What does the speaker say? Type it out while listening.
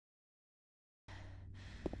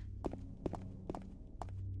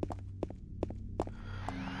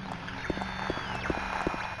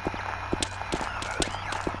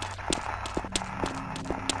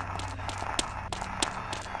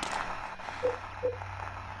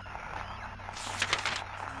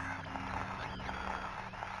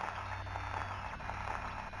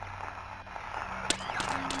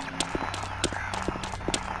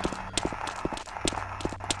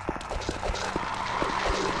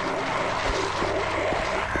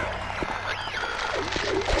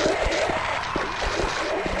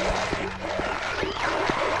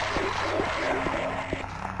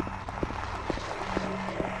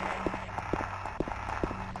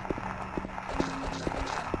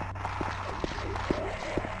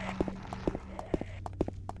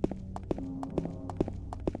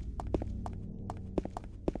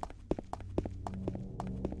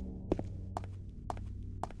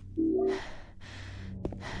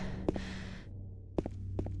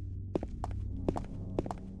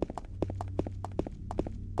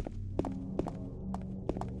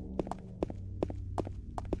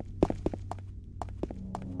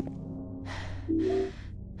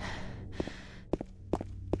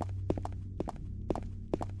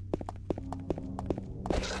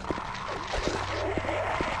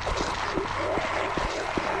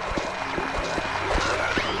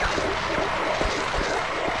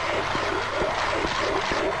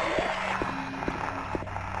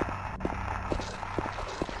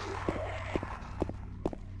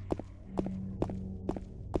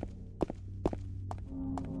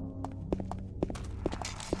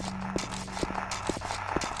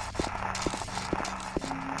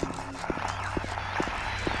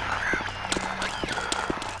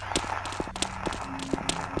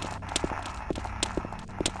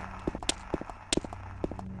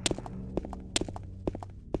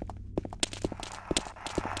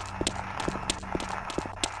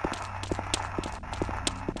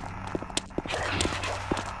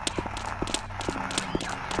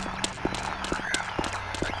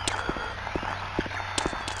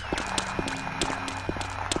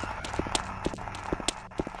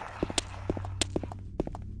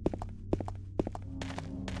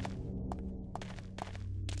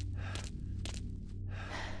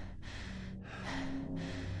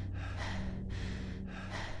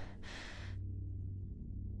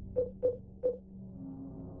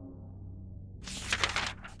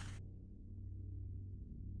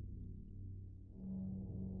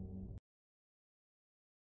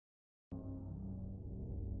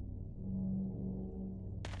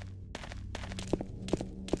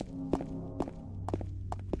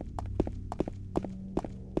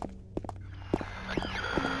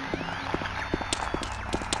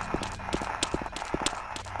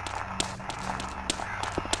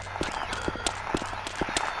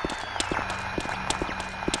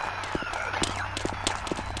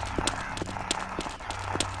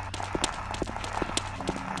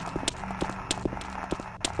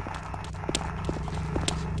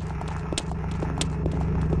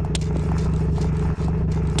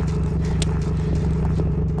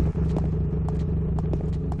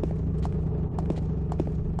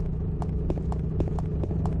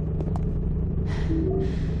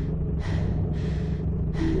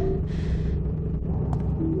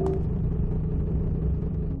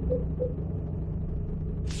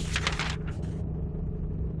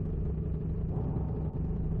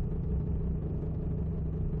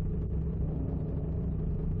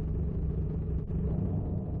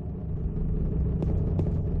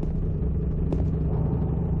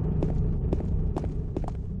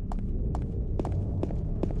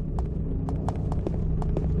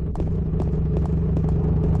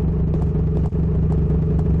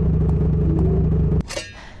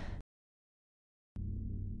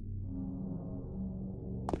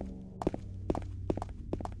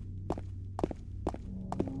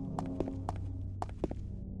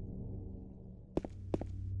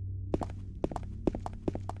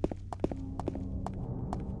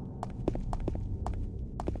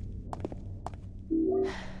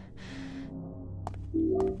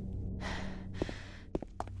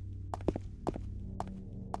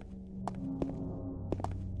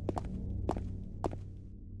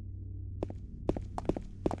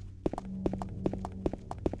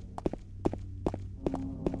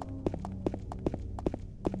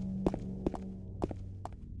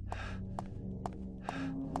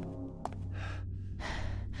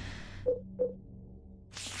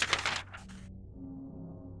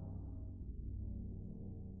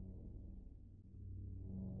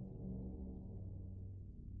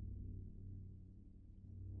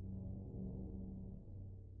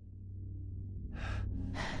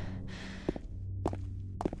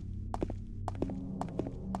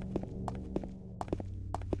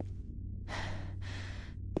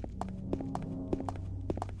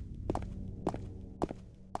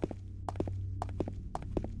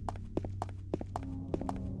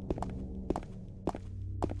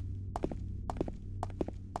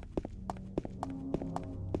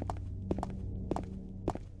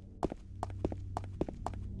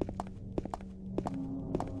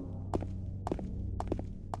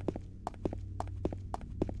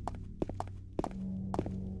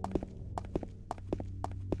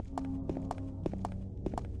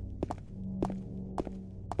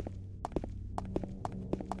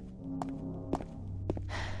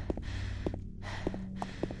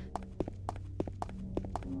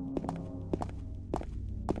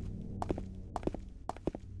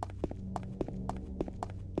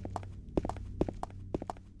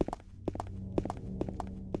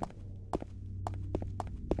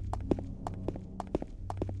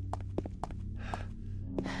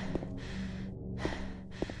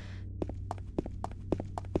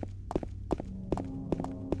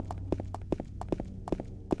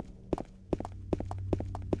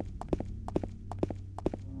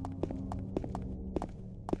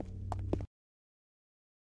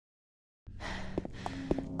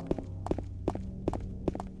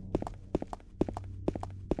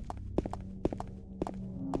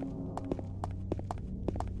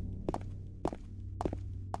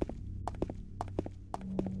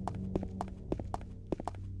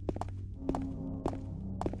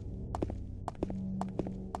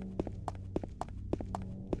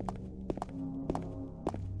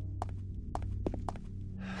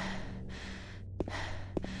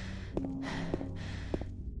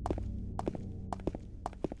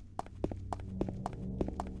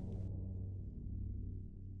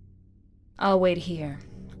I'll wait here.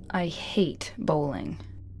 I hate bowling.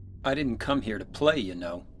 I didn't come here to play, you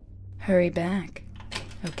know. Hurry back,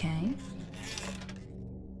 okay?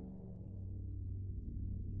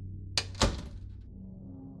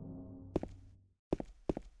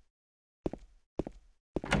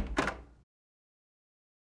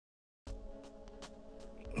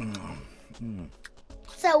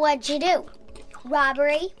 So what'd you do?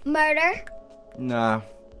 Robbery? Murder? Nah,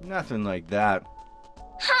 nothing like that.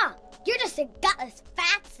 Huh! You're just a gutless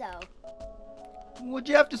fatso. What'd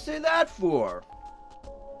you have to say that for?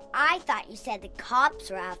 I thought you said the cops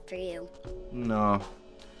were after you. No,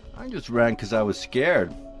 I just ran 'cause I was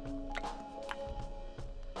scared.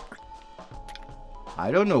 I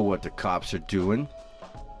don't know what the cops are doing.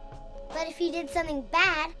 But if you did something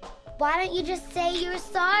bad, why don't you just say you're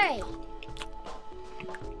sorry?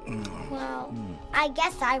 Well, I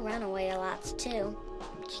guess I run away a lot too.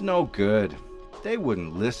 It's no good. They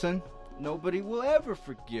wouldn't listen. Nobody will ever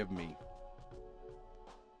forgive me.